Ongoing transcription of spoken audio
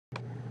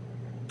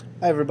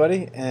Hi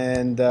everybody,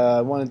 and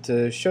I wanted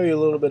to show you a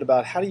little bit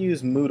about how to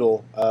use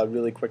Moodle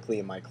really quickly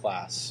in my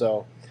class.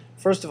 So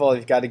first of all,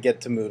 you've got to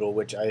get to Moodle,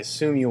 which I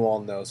assume you all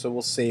know, so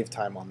we'll save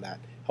time on that.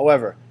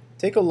 However,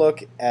 take a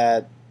look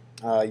at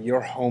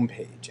your home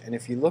page, and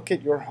if you look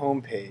at your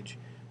home page,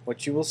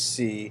 what you will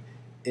see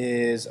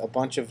is a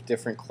bunch of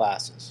different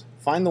classes.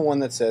 Find the one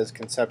that says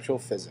Conceptual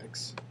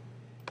Physics,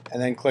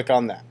 and then click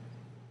on that.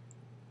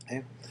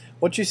 Okay.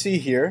 What you see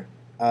here,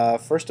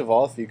 first of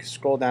all, if you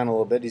scroll down a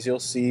little bit, is you'll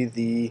see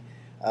the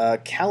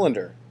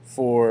calendar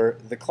for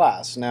the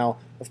class. Now,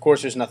 of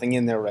course, there's nothing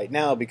in there right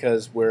now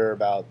because we're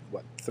about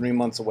 3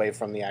 months away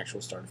from the actual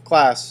start of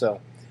class,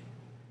 so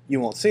you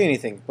won't see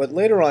anything. But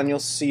later on, you'll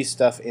see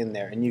stuff in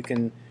there, and you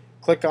can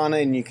click on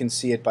it, and you can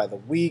see it by the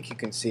week, you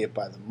can see it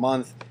by the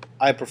month.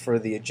 I prefer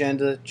the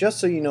agenda, just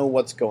so you know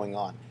what's going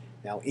on.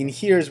 Now, in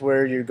here is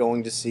where you're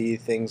going to see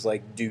things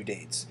like due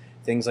dates,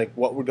 things like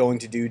what we're going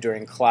to do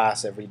during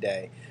class every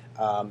day,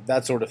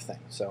 that sort of thing.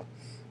 So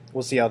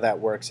we'll see how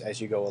that works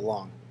as you go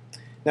along.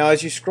 Now,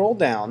 as you scroll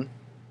down,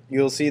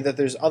 you'll see that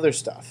there's other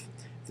stuff.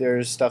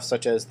 There's stuff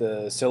such as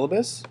the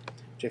syllabus,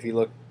 which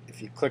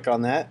if you click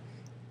on that,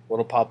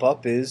 what'll pop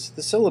up is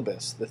the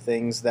syllabus, the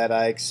things that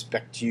I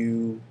expect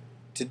you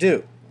to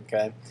do.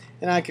 Okay,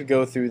 and I could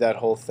go through that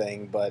whole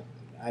thing, but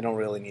I don't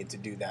really need to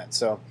do that.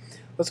 So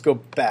let's go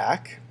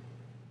back.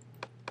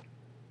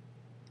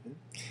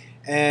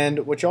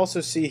 And what you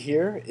also see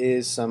here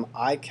is some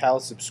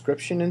iCal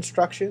subscription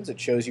instructions. It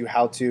shows you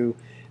how to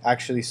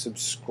actually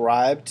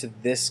subscribe to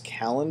this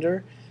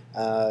calendar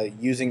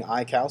using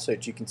iCal so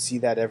that you can see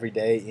that every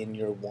day in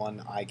your one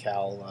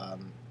iCal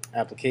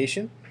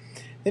application.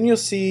 Then you'll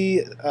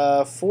see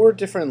 4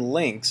 different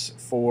links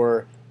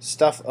for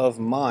stuff of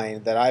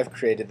mine that I've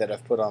created that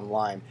I've put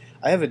online.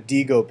 I have a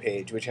Digo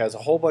page which has a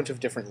whole bunch of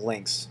different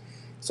links.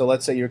 So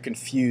let's say you're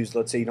confused,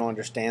 let's say you don't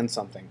understand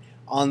something.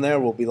 On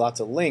there will be lots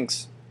of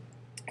links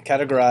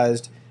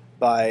categorized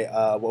by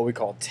what we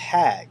call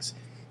tags.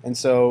 And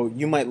so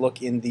you might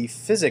look in the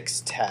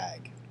physics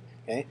tag.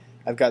 Okay,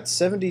 I've got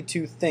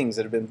 72 things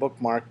that have been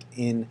bookmarked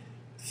in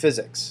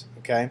physics.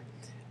 Okay,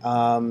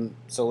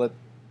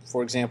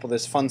 for example,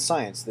 this fun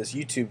science, this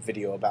YouTube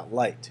video about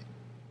light.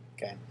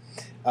 Okay,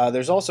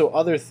 there's also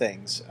other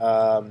things,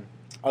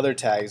 other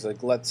tags,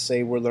 like let's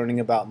say we're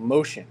learning about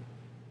motion.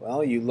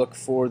 Well, you look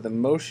for the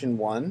motion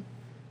one,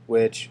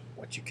 which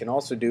what you can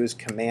also do is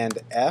Command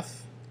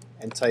F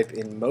and type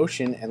in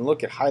motion, and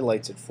look, it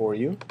highlights it for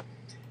you.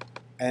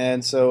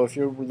 And so if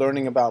you're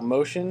learning about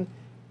motion,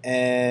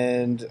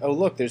 and oh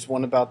look, there's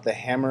one about the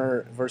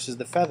hammer versus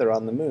the feather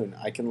on the moon.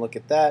 I can look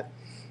at that,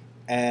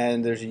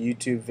 and there's a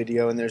YouTube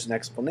video, and there's an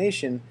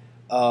explanation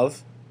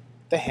of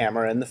the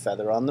hammer and the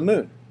feather on the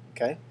moon.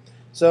 Okay,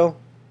 so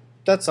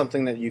that's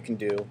something that you can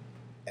do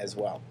as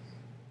well.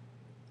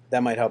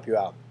 That might help you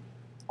out.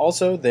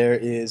 Also, there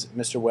is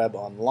Mr. Webb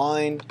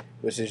Online,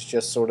 which is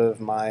just sort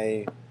of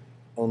my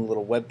own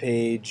little web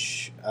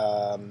page.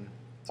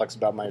 Talks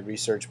about my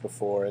research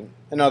before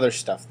and other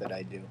stuff that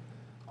I do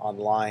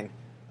online.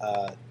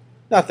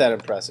 Not that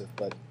impressive,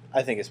 but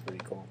I think it's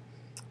pretty cool.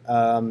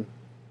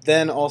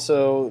 Then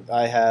also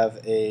I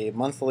have a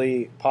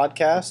monthly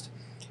podcast,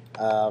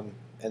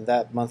 and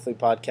that monthly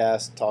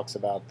podcast talks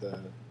about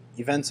the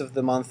events of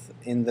the month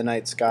in the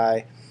night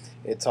sky.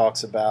 It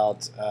talks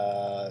about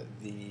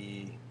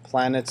the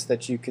planets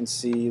that you can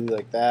see,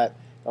 like that.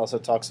 It also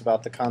talks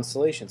about the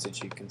constellations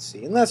that you can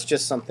see. And that's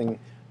just something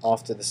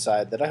off to the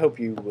side that I hope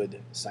you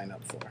would sign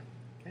up for.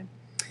 Okay?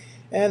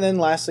 And then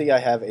lastly, I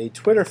have a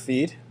Twitter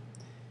feed.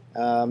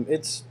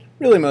 It's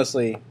really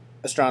mostly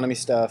astronomy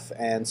stuff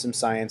and some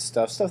science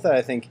stuff that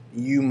I think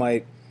you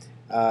might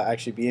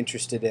actually be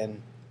interested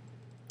in.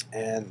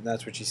 And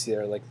that's what you see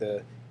there, like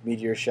the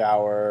meteor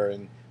shower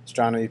and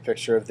astronomy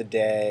picture of the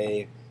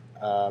day.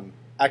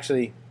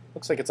 Actually,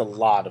 looks like it's a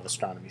lot of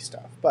astronomy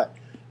stuff, but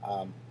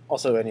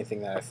also anything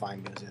that I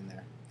find goes in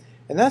there.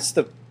 And that's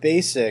the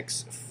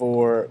basics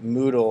for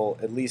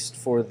Moodle, at least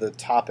for the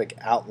topic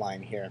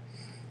outline here,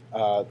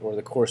 or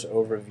the course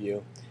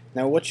overview.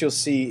 Now what you'll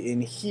see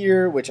in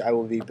here, which I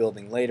will be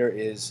building later,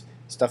 is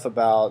stuff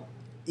about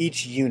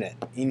each unit.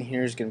 In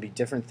here is going to be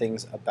different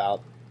things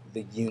about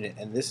the unit,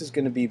 and this is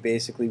going to be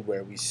basically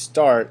where we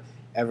start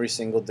every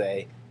single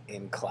day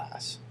in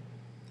class.